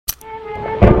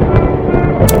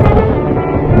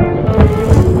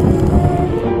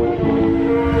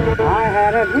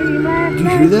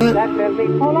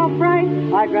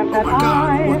telegram that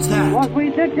God, what's that? was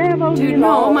with the devil. Dude,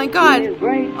 no, oh my God.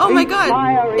 Oh my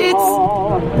God.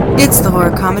 It's the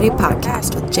Horror Comedy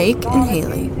Podcast with Jake and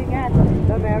Haley.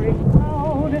 The merry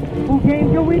crowd who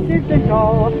came to witness the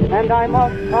show, and I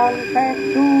must confess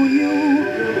to you,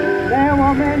 there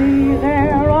were many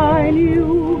there I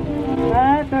knew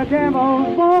at the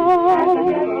devil's ball.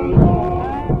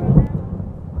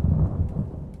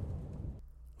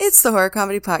 It's the Horror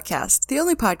Comedy Podcast, the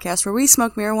only podcast where we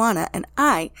smoke marijuana and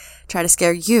I try to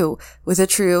scare you with a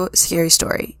true scary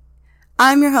story.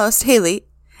 I'm your host, Haley,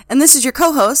 and this is your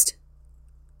co-host,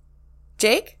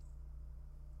 Jake?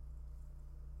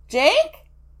 Jake?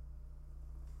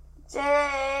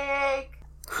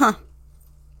 Huh.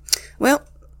 Well,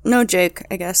 no Jake,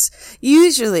 I guess.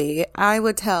 Usually, I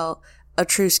would tell a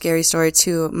true scary story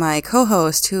to my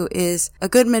co-host, who is a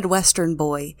good Midwestern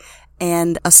boy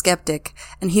and a skeptic,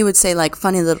 and he would say like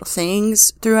funny little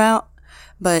things throughout,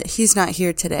 but he's not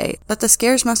here today. But the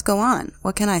scares must go on.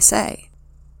 What can I say?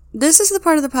 This is the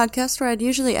part of the podcast where I'd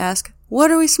usually ask, what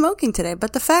are we smoking today?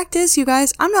 But the fact is, you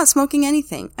guys, I'm not smoking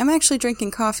anything. I'm actually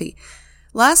drinking coffee.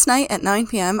 Last night at 9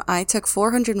 p.m., I took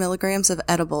 400 milligrams of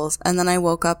edibles, and then I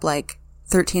woke up like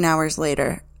 13 hours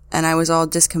later, and I was all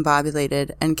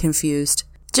discombobulated and confused.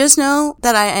 Just know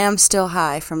that I am still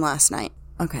high from last night.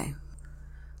 Okay.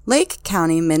 Lake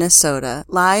County, Minnesota,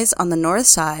 lies on the north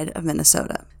side of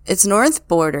Minnesota. Its north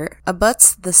border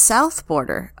abuts the south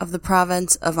border of the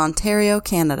province of Ontario,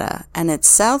 Canada, and its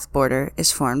south border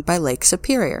is formed by Lake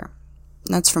Superior.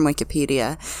 That's from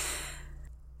Wikipedia.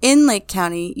 In Lake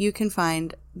County, you can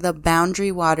find the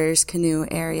Boundary Waters Canoe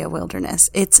Area Wilderness.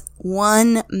 It's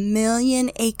 1 million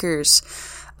acres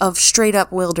of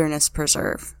straight-up wilderness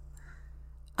preserve.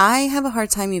 I have a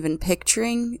hard time even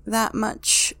picturing that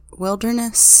much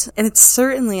wilderness, and it's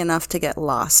certainly enough to get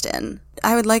lost in.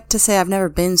 I would like to say I've never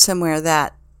been somewhere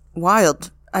that wild.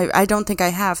 I don't think I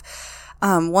have.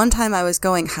 One time I was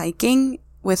going hiking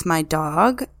with my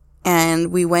dog,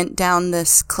 and we went down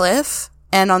this cliff,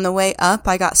 and on the way up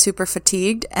I got super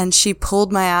fatigued, and she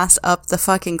pulled my ass up the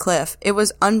fucking cliff. It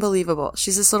was unbelievable.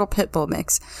 She's this little pit bull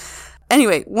mix.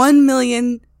 Anyway, 1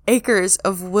 million acres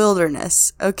of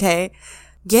wilderness, okay?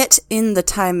 Get in the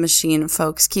time machine,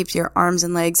 folks. Keep your arms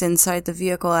and legs inside the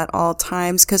vehicle at all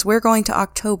times, because we're going to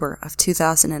October of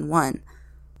 2001.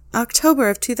 October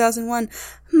of 2001.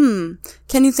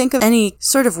 Can you think of any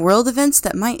sort of world events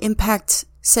that might impact,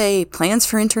 say, plans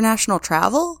for international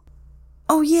travel?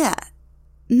 Oh yeah,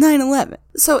 9/11.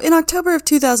 So in October of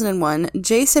 2001,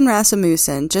 Jason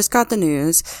Rasmussen just got the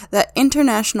news that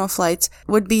international flights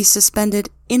would be suspended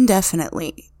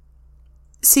indefinitely.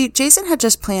 See, Jason had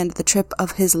just planned the trip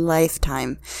of his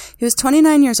lifetime. He was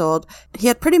 29 years old. He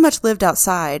had pretty much lived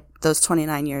outside those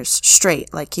 29 years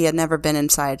straight, like he had never been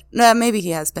inside. Maybe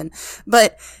he has been,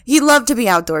 but he loved to be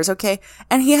outdoors, okay?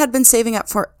 And he had been saving up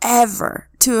forever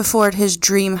to afford his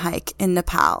dream hike in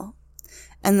Nepal.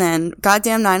 And then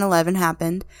goddamn 9/11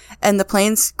 happened, and the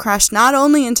planes crashed not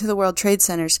only into the World Trade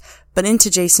Centers, but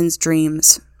into Jason's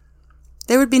dreams.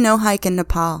 There would be no hike in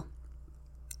Nepal.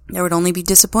 There would only be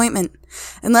disappointment,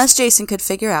 unless Jason could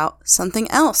figure out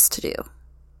something else to do.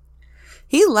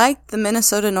 He liked the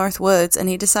Minnesota North Woods, and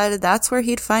he decided that's where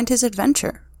he'd find his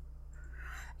adventure.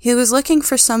 He was looking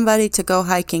for somebody to go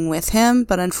hiking with him,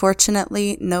 but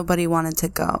unfortunately, nobody wanted to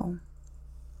go.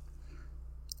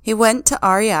 He went to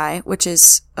REI, which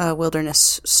is a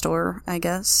wilderness store, I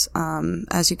guess.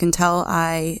 As you can tell,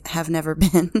 I have never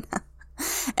been.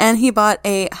 And he bought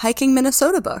a Hiking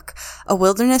Minnesota book, a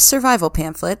wilderness survival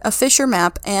pamphlet, a Fisher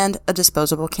map, and a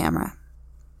disposable camera.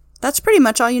 That's pretty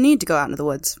much all you need to go out into the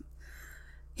woods.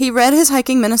 He read his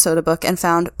Hiking Minnesota book and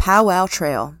found Powwow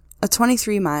Trail, a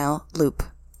 23-mile loop.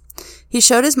 He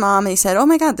showed his mom and he said, "Oh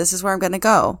my God, this is where I'm going to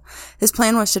go." His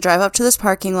plan was to drive up to this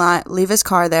parking lot, leave his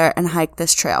car there, and hike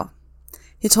this trail.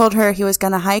 He told her he was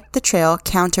going to hike the trail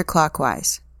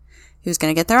counterclockwise. He was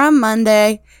going to get there on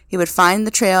Monday, he would find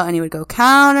the trail, and he would go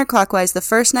counterclockwise. The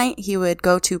first night, he would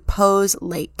go to Pose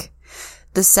Lake.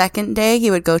 The second day,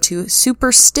 he would go to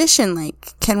Superstition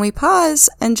Lake. Can we pause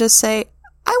and just say,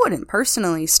 I wouldn't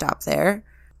personally stop there.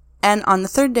 And on the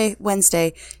third day,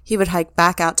 Wednesday, he would hike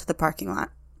back out to the parking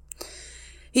lot.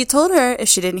 He told her if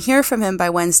she didn't hear from him by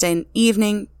Wednesday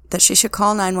evening, that she should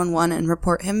call 911 and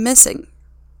report him missing.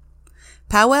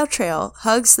 Powwow Trail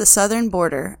hugs the southern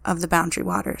border of the Boundary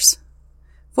Waters.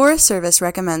 Forest Service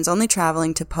recommends only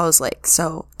traveling to Pose Lake,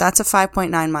 so that's a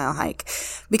 5.9-mile hike,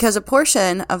 because a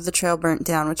portion of the trail burnt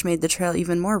down, which made the trail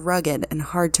even more rugged and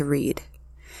hard to read.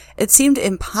 It seemed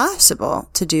impossible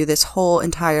to do this whole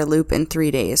entire loop in 3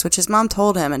 days, which his mom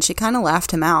told him, and she kind of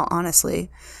laughed him out,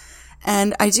 honestly.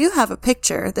 And I do have a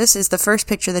picture. This is the first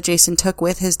picture that Jason took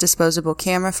with his disposable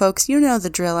camera, folks. You know the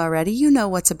drill already. You know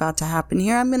what's about to happen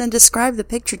here. I'm going to describe the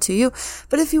picture to you.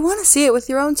 But if you want to see it with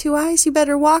your own two eyes, you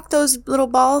better walk those little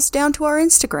balls down to our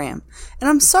Instagram. And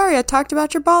I'm sorry I talked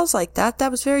about your balls like that.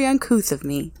 That was very uncouth of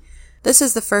me. This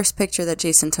is the first picture that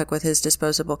Jason took with his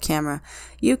disposable camera.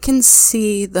 You can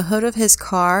see the hood of his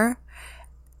car,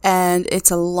 and it's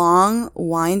a long,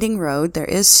 winding road. There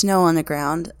is snow on the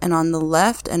ground, and on the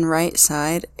left and right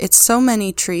side, it's so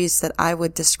many trees that I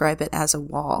would describe it as a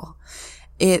wall.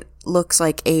 It looks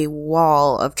like a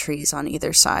wall of trees on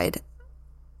either side.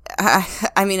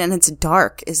 I mean, and it's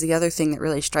dark is the other thing that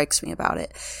really strikes me about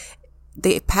it.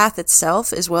 The path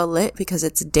itself is well lit because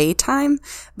it's daytime,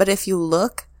 but if you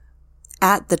look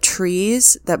at the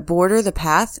trees that border the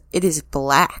path, it is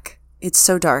black. It's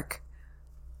so dark.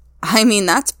 I mean,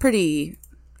 that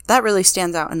really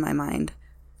stands out in my mind.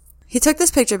 He took this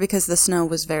picture because the snow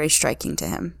was very striking to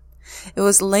him. It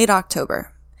was late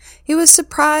October. He was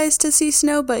surprised to see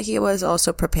snow, but he was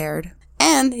also prepared.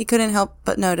 And he couldn't help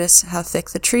but notice how thick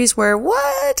the trees were.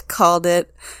 What? Called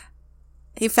it.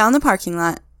 He found the parking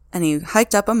lot, and he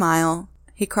hiked up a mile.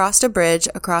 He crossed a bridge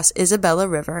across Isabella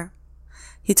River.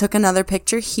 He took another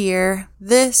picture here.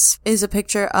 This is a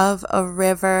picture of a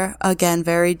river. Again,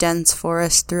 very dense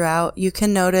forest throughout. You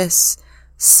can notice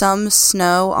some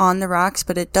snow on the rocks,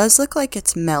 but it does look like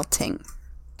it's melting.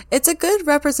 It's a good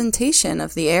representation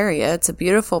of the area. It's a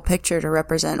beautiful picture to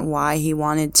represent why he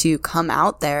wanted to come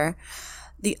out there.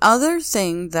 The other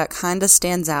thing that kind of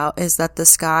stands out is that the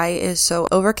sky is so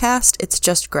overcast, it's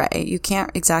just gray. You can't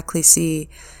exactly see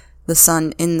the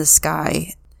sun in the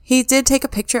sky. He did take a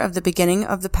picture of the beginning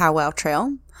of the powwow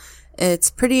trail. It's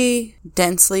pretty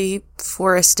densely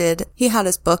forested. He had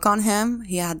his book on him.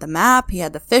 He had the map. He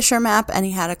had the Fisher map, and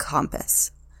he had a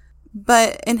compass.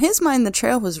 But in his mind, the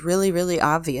trail was really, really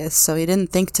obvious, so he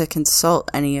didn't think to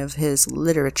consult any of his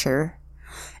literature.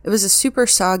 It was a super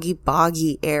soggy,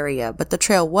 boggy area, but the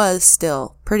trail was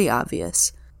still pretty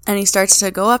obvious. And he starts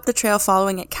to go up the trail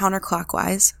following it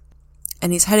counterclockwise,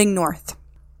 and he's heading north.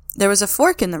 There was a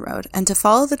fork in the road, and to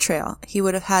follow the trail, he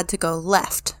would have had to go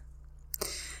left.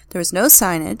 There was no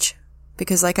signage,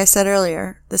 because like I said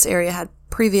earlier, this area had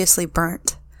previously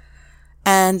burnt,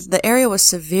 and the area was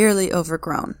severely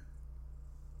overgrown.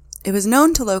 It was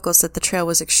known to locals that the trail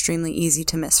was extremely easy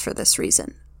to miss for this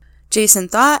reason. Jason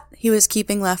thought he was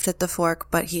keeping left at the fork,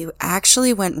 but he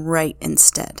actually went right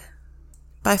instead.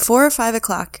 By 4 or 5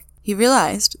 o'clock, he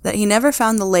realized that he never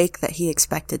found the lake that he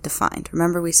expected to find.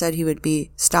 Remember we said he would be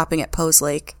stopping at Poe's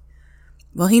Lake?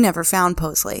 Well, he never found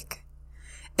Poe's Lake.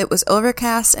 It was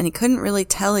overcast and he couldn't really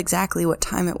tell exactly what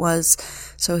time it was,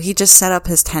 so he just set up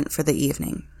his tent for the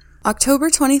evening.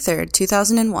 October 23rd,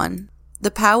 2001,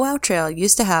 the Powwow Trail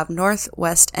used to have north,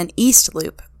 west, and east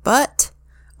loop, but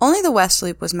only the west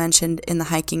loop was mentioned in the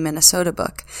Hiking Minnesota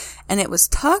book, and it was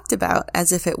talked about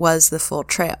as if it was the full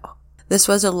trail. This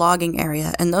was a logging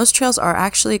area, and those trails are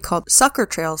actually called sucker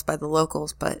trails by the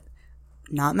locals, but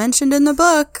not mentioned in the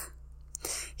book.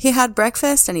 He had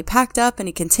breakfast, and he packed up, and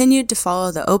he continued to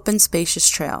follow the open, spacious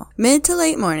trail. Mid to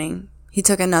late morning, he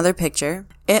took another picture.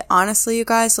 It honestly, you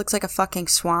guys, looks like a fucking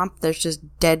swamp. There's just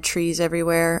dead trees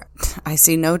everywhere. I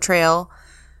see no trail.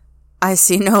 I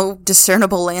see no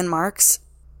discernible landmarks.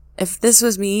 If this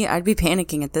was me, I'd be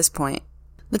panicking at this point.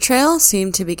 The trail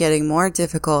seemed to be getting more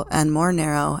difficult and more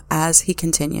narrow as he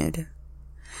continued.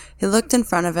 He looked in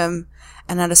front of him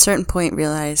and at a certain point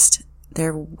realized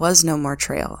there was no more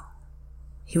trail.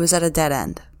 He was at a dead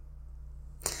end.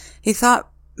 He thought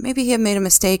maybe he had made a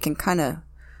mistake and kind of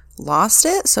lost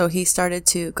it, so he started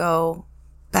to go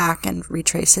back and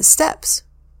retrace his steps.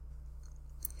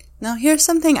 Now here's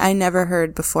something I never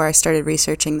heard before I started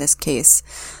researching this case.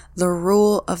 The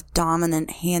rule of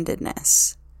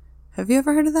dominant-handedness. Have you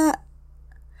ever heard of that?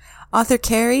 Author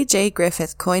Carrie J.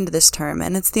 Griffith coined this term,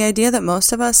 and it's the idea that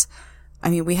most of us,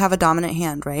 we have a dominant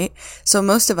hand, right? So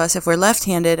most of us, if we're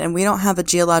left-handed and we don't have a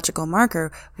geological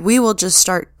marker, we will just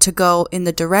start to go in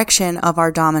the direction of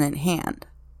our dominant hand.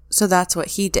 So that's what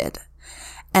he did.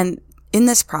 And in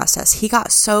this process, he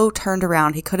got so turned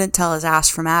around he couldn't tell his ass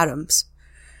from Adam's.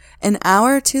 An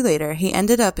hour or two later, he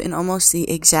ended up in almost the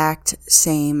exact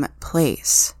same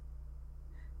place.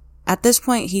 At this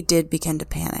point, he did begin to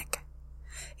panic.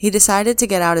 He decided to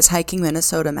get out his Hiking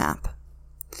Minnesota map.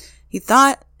 He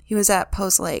thought he was at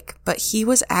Poe's Lake, but he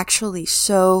was actually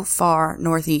so far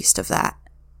northeast of that.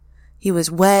 He was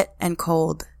wet and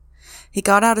cold. He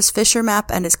got out his Fisher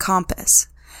map and his compass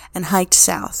and hiked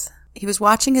south. He was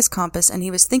watching his compass and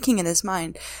he was thinking in his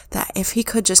mind that if he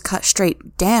could just cut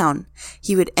straight down,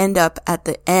 he would end up at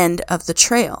the end of the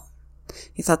trail.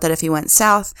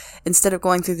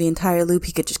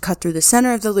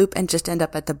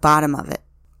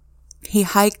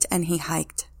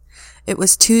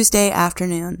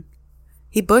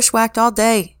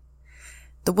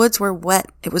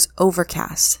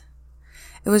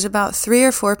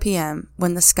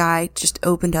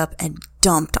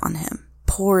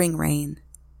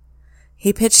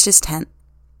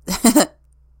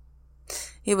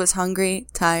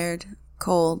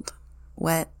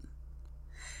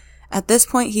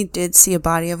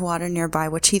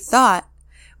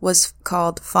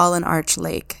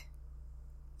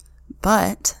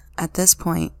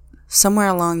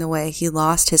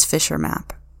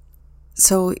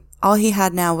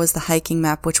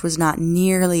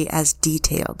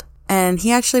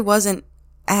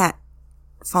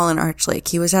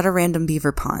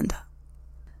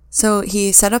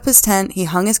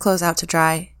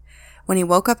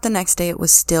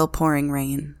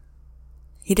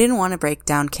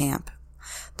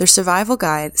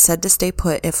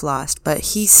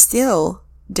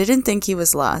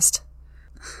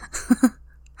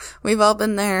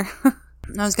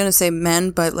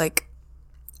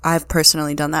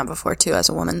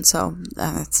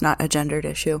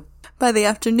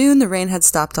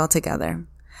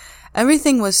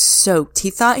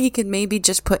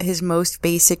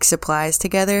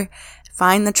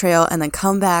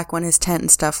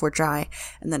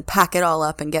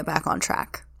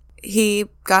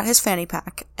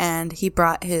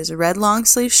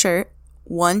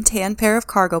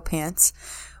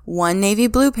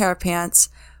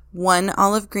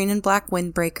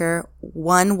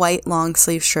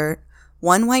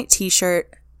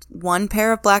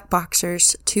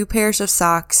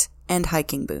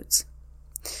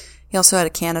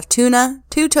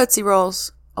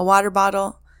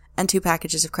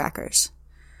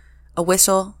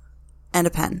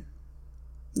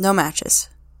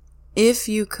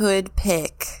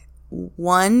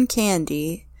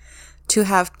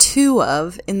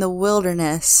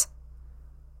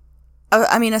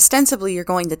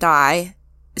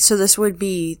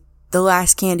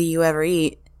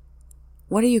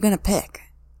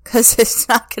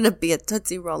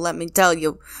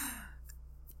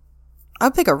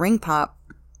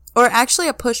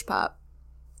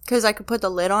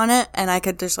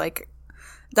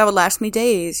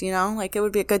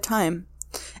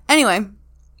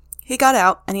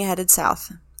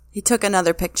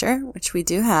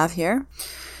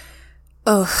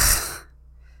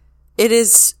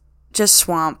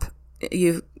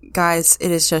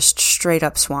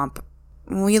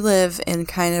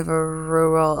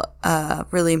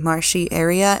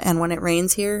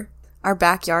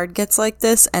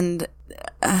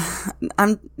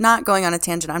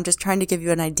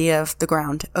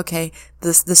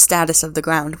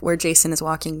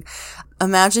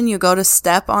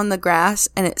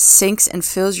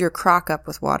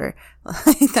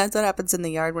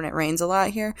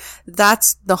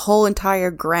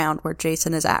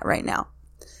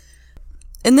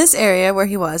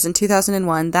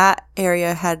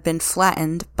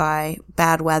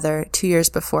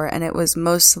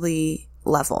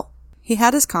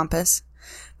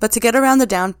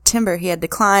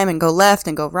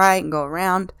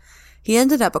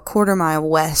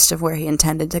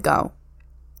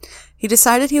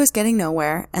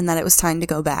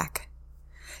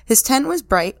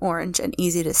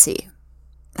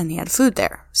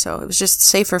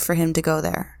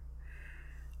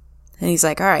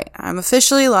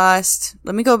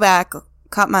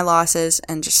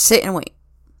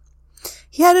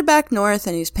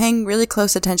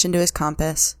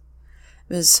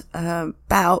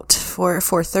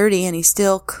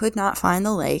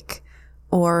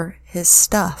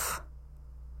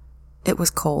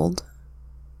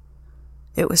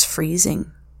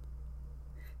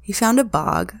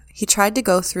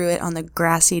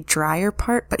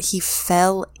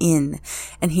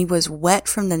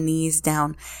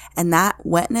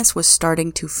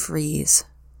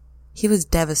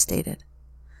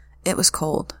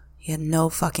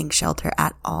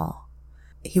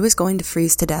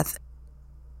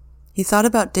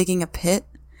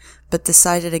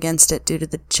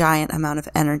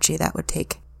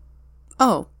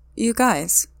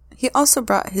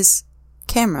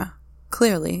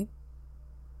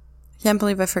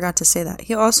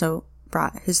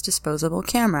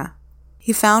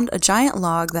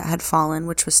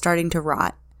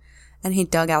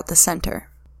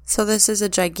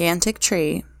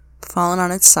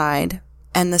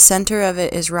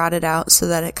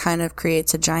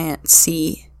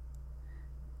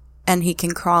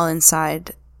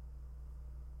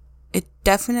 It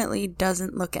definitely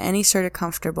doesn't look any sort of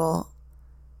comfortable.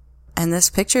 And this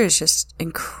picture is just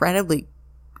incredibly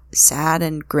sad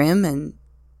and grim, and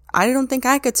I don't think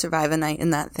I could survive a night in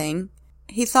that thing.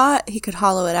 He thought he could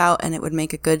hollow it out and it would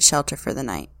make a good shelter for the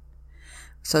night.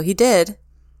 So he did.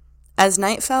 As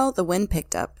night fell, the wind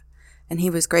picked up, and he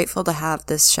was grateful to have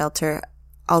this shelter,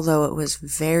 although it was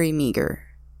very meager.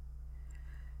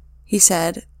 He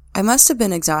said, "I must have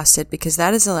been exhausted because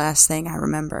that is the last thing I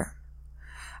remember.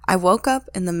 I woke up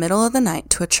in the middle of the night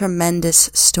to a tremendous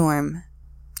storm.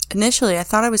 Initially, I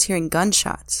thought I was hearing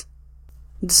gunshots.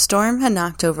 The storm had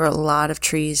knocked over a lot of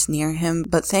trees near him,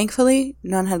 but thankfully,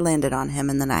 none had landed on him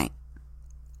in the night.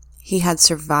 He had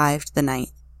survived the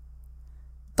night.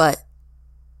 But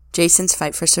Jason's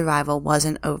fight for survival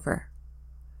wasn't over.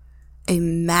 A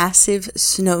massive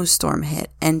snowstorm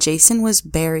hit, and Jason was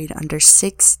buried under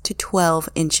 6 to 12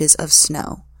 inches of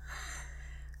snow.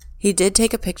 He did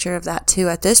take a picture of that too.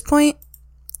 At this point,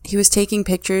 he was taking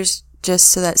pictures just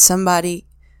so that somebody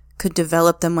could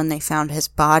develop them when they found his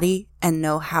body and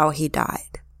know how he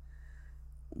died.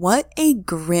 What a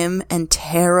grim and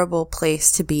terrible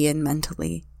place to be in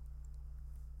mentally.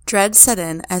 Dread set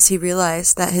in as he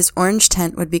realized that his orange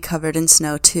tent would be covered in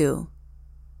snow too.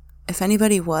 If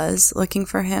anybody was looking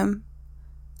for him,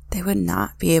 they would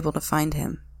not be able to find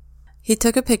him. He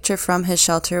took a picture from his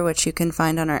shelter, which you can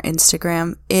find on our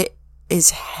Instagram. It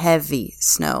is heavy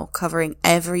snow covering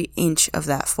every inch of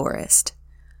that forest.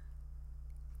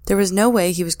 There was no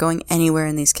way he was going anywhere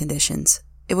in these conditions.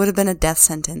 It would have been a death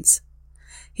sentence.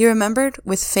 He remembered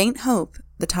with faint hope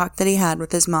the talk that he had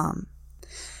with his mom.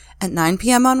 At 9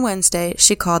 p.m. on Wednesday,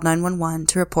 she called 911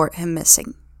 to report him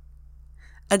missing.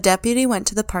 A deputy went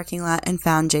to the parking lot and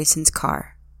found Jason's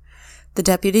car. The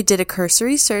deputy did a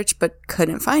cursory search but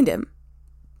couldn't find him.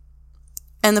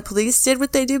 And the police did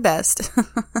what they do best.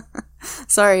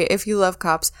 Sorry, if you love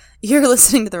cops, you're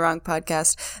listening to the wrong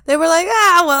podcast. They were like,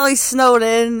 well, he snowed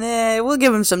in. We'll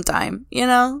give him some time, you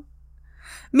know?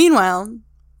 Meanwhile,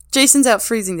 Jason's out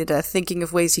freezing to death, thinking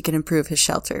of ways he can improve his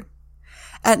shelter.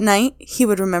 At night, he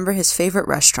would remember his favorite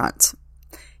restaurants.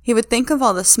 He would think of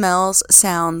all the smells,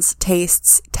 sounds,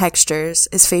 tastes, textures,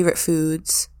 his favorite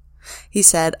foods. He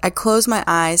said, "I close my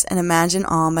eyes and imagine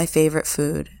all my favorite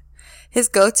food." His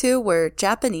go-to were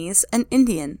Japanese and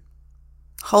Indian.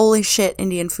 Holy shit,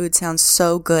 Indian food sounds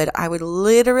so good. I would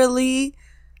literally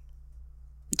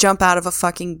jump out of a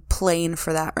fucking plane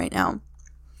for that right now.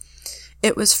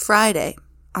 It was Friday,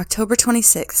 October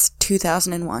 26th,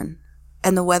 2001,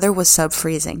 and the weather was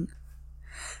sub-freezing.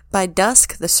 By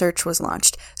dusk, the search was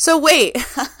launched. So wait,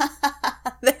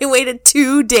 they waited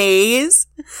 2 days?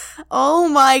 Oh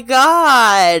my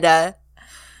god.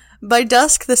 By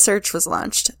dusk, the search was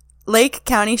launched. Lake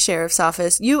County Sheriff's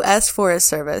Office, U.S. Forest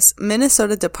Service,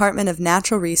 Minnesota Department of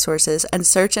Natural Resources, and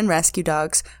search and rescue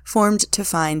dogs formed to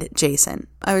find Jason.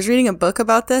 I was reading a book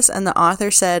about this, and the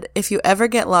author said, if you ever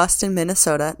get lost in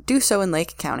Minnesota, do so in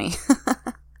Lake County.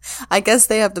 I guess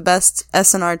they have the best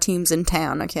S&R teams in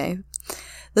town, okay?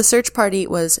 The search party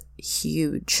was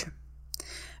huge.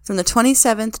 From the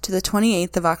 27th to the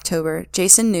 28th of October,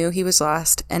 Jason knew he was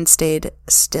lost and stayed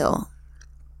still.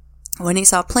 When he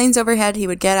saw planes overhead, he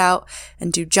would get out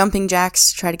and do jumping jacks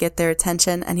to try to get their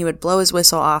attention, and he would blow his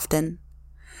whistle often.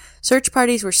 Search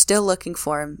parties were still looking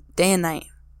for him, day and night.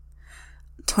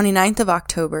 29th of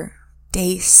October,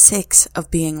 day 6 of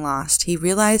being lost, he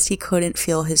realized he couldn't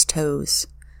feel his toes.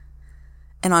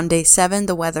 And on day 7,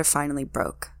 the weather finally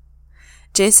broke.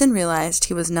 Jason realized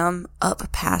he was numb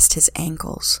up past his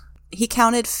ankles. He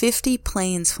counted 50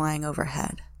 planes flying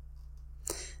overhead.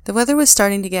 The weather was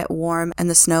starting to get warm and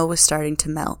the snow was starting to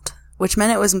melt, which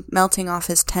meant it was melting off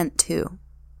his tent too.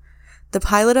 The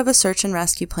pilot of a search and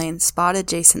rescue plane spotted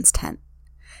Jason's tent.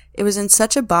 It was in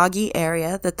such a boggy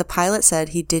area that the pilot said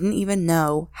he didn't even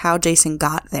know how Jason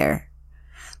got there.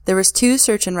 There was 2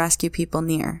 search and rescue people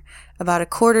near, about a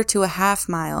quarter to a half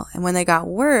mile, and when they got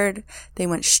word, they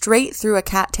went straight through a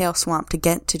cattail swamp to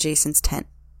get to Jason's tent.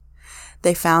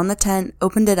 They found the tent,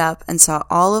 opened it up, and saw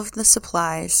all of the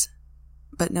supplies,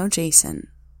 but no Jason.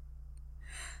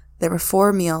 There were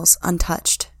 4 meals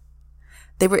untouched.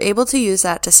 They were able to use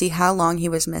that to see how long he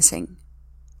was missing.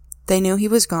 They knew he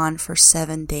was gone for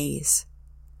 7 days.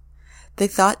 They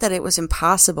thought that it was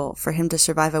impossible for him to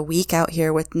survive a week out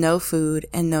here with no food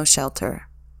and no shelter.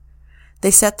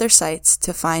 They set their sights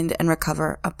to find and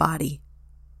recover a body.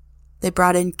 They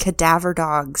brought in cadaver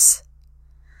dogs.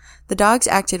 The dogs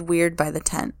acted weird by the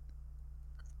tent.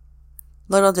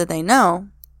 Little did they know,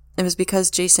 it was because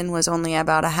Jason was only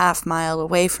about a half mile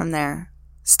away from there,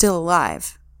 still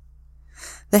alive.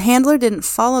 The handler didn't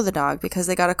follow the dog because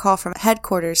they got a call from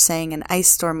headquarters saying an ice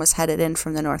storm was headed in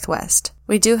from the northwest.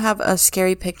 We do have a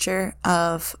scary picture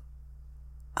of,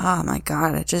 oh my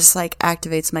god, it just like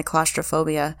activates my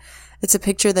claustrophobia. It's a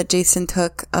picture that Jason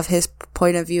took of his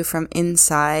point of view from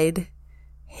inside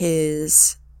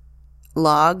his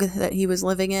log that he was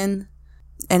living in.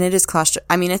 And it is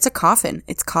it's a coffin.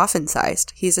 It's coffin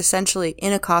sized. He's essentially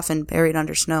in a coffin buried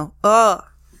under snow. Oh,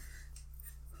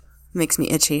 makes me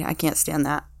itchy. I can't stand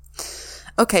that.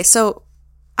 Okay, so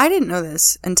I didn't know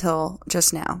this until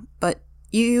just now, but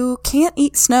you can't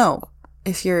eat snow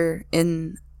if you're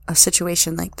in a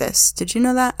situation like this. Did you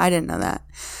know that? I didn't know that.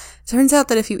 Turns out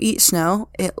that if you eat snow,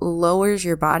 it lowers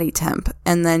your body temp,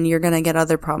 and then you're going to get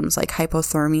other problems like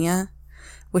hypothermia,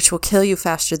 which will kill you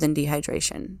faster than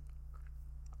dehydration.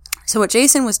 So what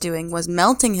Jason was doing was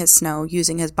melting his snow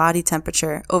using his body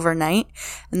temperature overnight,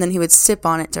 and then he would sip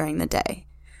on it during the day.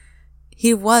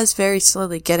 He was very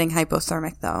slowly getting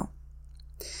hypothermic, though.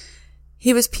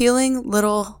 He was peeling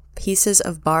little pieces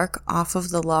of bark off of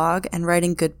the log and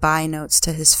writing goodbye notes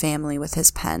to his family with his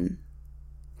pen.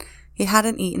 He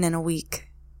hadn't eaten in a week.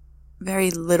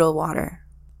 Very little water.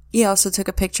 He also took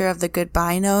a picture of the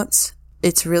goodbye notes.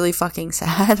 It's really fucking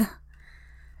sad.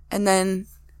 And then,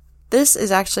 this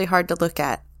is actually hard to look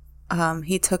at.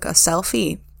 He took a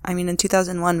selfie. In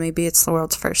 2001, maybe it's the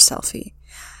world's first selfie.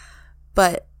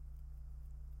 But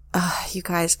you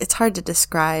guys, it's hard to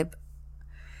describe.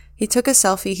 He took a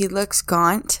selfie. He looks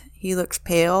gaunt. He looks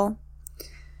pale.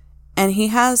 And he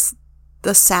has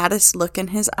the saddest look in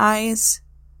his eyes.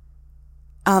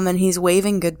 And he's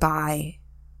waving goodbye.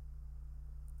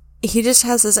 He just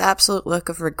has this absolute look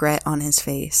of regret on his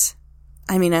face.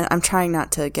 I'm trying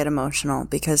not to get emotional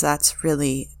because that's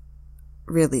really,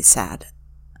 really sad.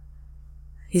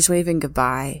 He's waving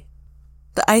goodbye.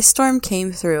 The ice storm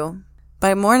came through.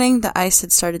 By morning, the ice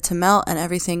had started to melt and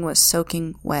everything was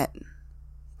soaking wet.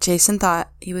 Jason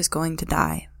thought he was going to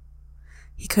die.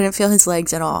 He couldn't feel his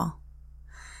legs at all.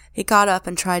 He got up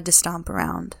and tried to stomp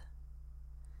around.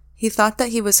 He thought that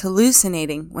he was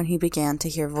hallucinating when he began to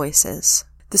hear voices.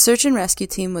 The search and rescue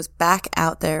team was back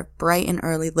out there bright and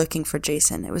early looking for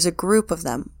Jason. It was a group of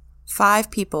them, 5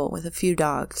 people with a few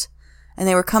dogs, and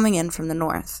they were coming in from the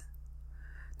north.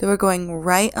 They were going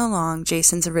right along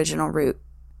Jason's original route.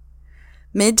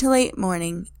 Mid to late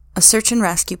morning, a search and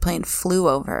rescue plane flew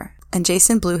over, and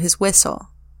Jason blew his whistle.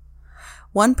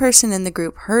 One person in the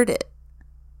group heard it.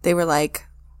 They were like,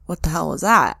 "What the hell was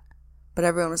that?" But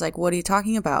everyone was like, "What are you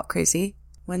talking about, crazy?"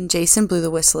 When Jason blew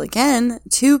the whistle again,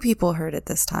 2 people heard it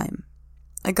this time.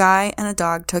 A guy and a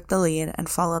dog took the lead and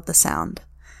followed the sound.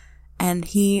 And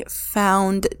he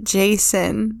found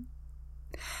Jason.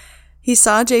 He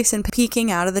saw Jason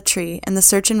peeking out of the tree, and the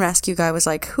search and rescue guy was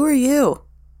like, "Who are you?"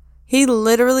 He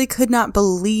literally could not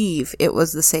believe it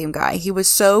was the same guy. He was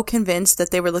so convinced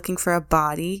that they were looking for a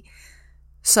body.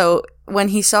 So when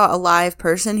he saw a live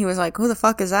person, he was like, "Who the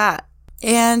fuck is that?"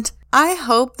 And I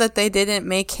hope that they didn't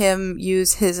make him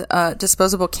use his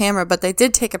disposable camera, but they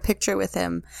did take a picture with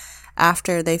him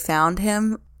after they found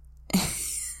him.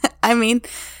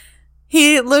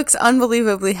 He looks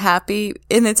unbelievably happy,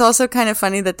 and it's also kind of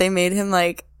funny that they made him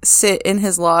like sit in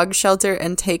his log shelter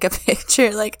and take a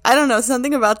picture. Like, I don't know,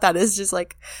 something about that is just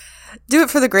like, do it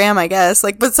for the gram, I guess.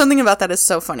 Like, but something about that is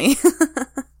so funny.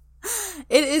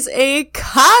 It is a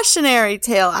cautionary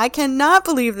tale. I cannot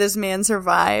believe this man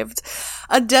survived.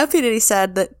 A deputy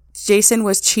said that Jason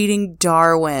was cheating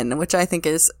Darwin, which I think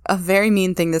is a very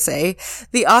mean thing to say.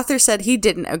 The author said he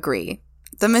didn't agree.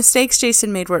 The mistakes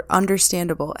Jason made were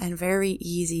understandable and very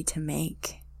easy to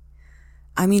make.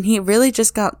 He really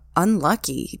just got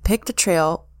unlucky. He picked a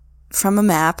trail from a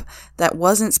map that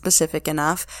wasn't specific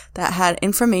enough, that had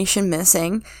information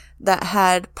missing, that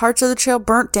had parts of the trail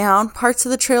burnt down, parts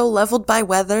of the trail leveled by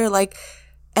weather,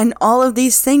 and all of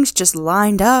these things just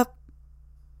lined up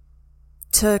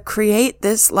to create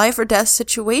this life or death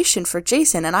situation for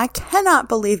Jason. And I cannot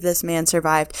believe this man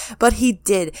survived, but he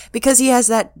did, because he has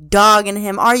that dog in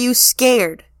him. Are you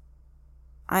scared?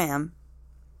 I am.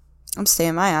 I'm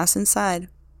staying my ass inside.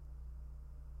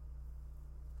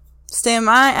 Staying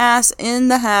my ass in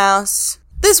the house.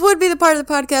 This would be the part of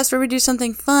the podcast where we do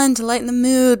something fun to lighten the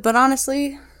mood, but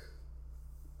honestly,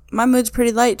 my mood's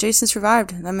pretty light. Jason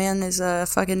survived. That man is a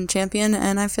fucking champion,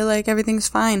 and I feel like everything's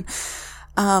fine.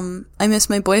 I miss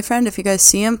my boyfriend. If you guys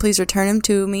see him, please return him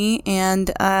to me.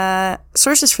 And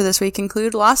sources for this week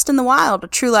include Lost in the Wild, a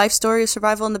true life story of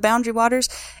survival in the Boundary Waters,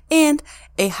 and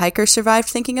a hiker survived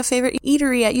thinking a favorite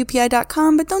eatery at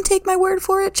upi.com. But don't take my word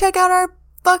for it. Check out our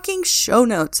fucking show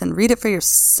notes and read it for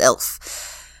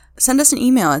yourself. send us an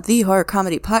email at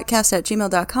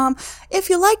thehorrorcomedypodcast@gmail.com. If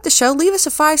you like the show, leave us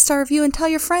a 5-star review and tell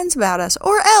your friends about us,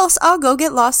 or else I'll go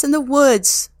get lost in the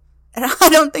woods. And I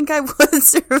don't think I would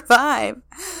survive.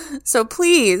 So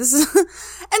please.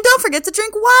 And don't forget to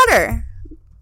drink water.